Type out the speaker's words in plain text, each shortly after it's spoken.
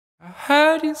I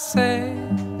heard you say,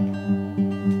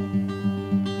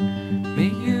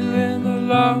 meet you in the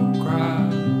long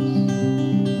grass,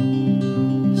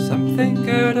 something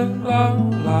good at long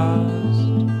last,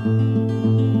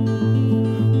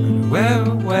 and we're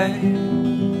away,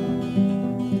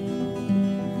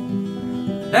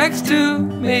 next to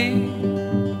me.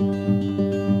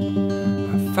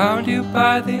 I found you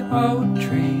by the old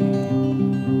tree.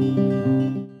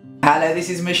 Hello,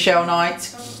 this is Michele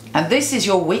Knight, and this is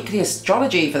your weekly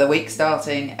astrology for the week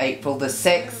starting April the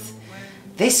 6th.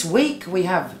 This week we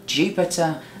have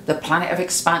Jupiter, the planet of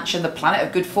expansion, the planet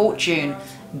of good fortune,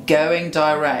 going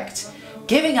direct,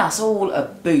 giving us all a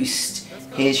boost.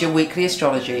 Here's your weekly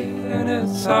astrology. And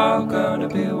it's all gonna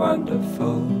be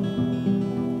wonderful.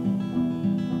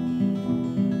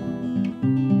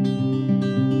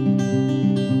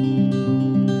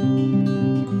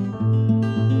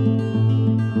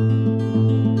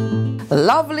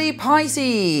 Lovely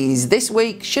Pisces, this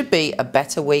week should be a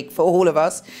better week for all of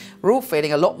us. We're all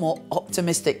feeling a lot more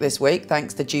optimistic this week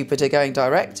thanks to Jupiter going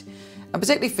direct. And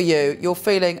particularly for you, you're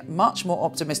feeling much more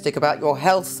optimistic about your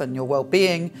health and your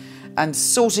well-being and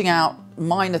sorting out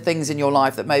minor things in your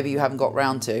life that maybe you haven't got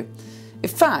round to. In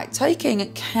fact,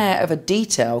 taking care of a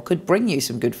detail could bring you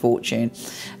some good fortune.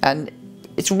 And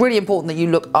it's really important that you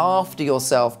look after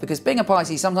yourself, because being a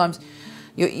Pisces, sometimes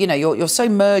you're so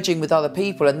merging with other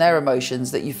people and their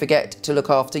emotions that you forget to look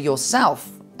after yourself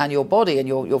and your body and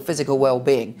your physical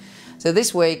well-being. So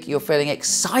this week you're feeling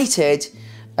excited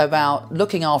about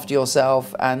looking after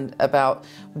yourself and about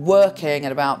working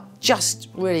and about just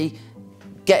really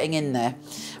getting in there.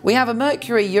 We have a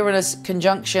Mercury-Uranus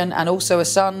conjunction and also a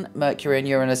Sun-Mercury and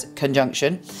Uranus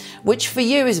conjunction, which for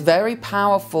you is very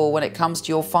powerful when it comes to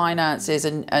your finances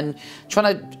and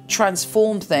trying to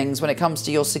transform things when it comes to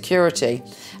your security.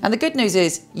 And the good news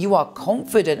is you are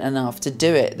confident enough to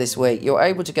do it this week. You're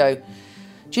able to go, do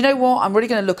you know what? I'm really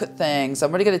going to look at things.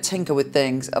 I'm really going to tinker with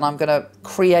things, and I'm going to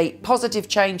create positive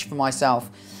change for myself.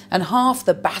 And half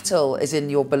the battle is in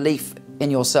your belief in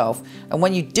yourself. And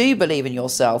when you do believe in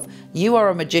yourself, you are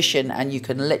a magician and you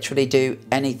can literally do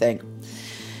anything.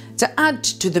 To add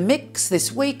to the mix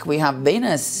this week, we have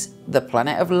Venus, the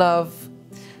planet of love,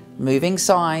 moving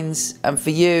signs. And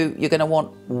for you, you're going to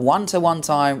want one-to-one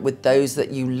time with those that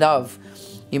you love.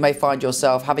 You may find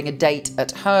yourself having a date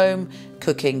at home,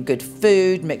 cooking good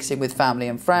food, mixing with family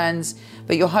and friends.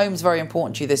 But your home's very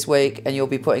important to you this week, and you'll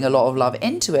be putting a lot of love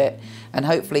into it. And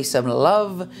hopefully some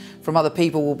love from other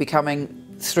people will be coming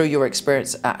through your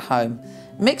experience at home.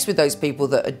 Mix with those people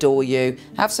that adore you,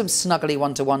 have some snuggly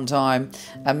one-to-one time,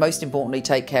 and most importantly,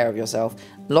 take care of yourself.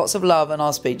 Lots of love, and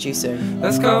I'll speak to you soon.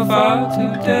 Let's go far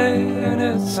today, and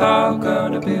it's all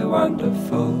gonna be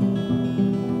wonderful.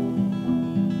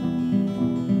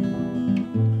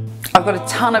 I've got a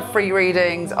ton of free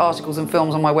readings, articles and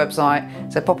films on my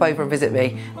website, so pop over and visit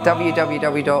me,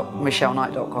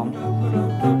 www.michelleknight.com.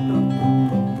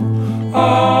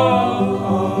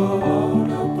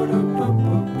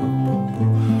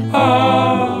 Oh.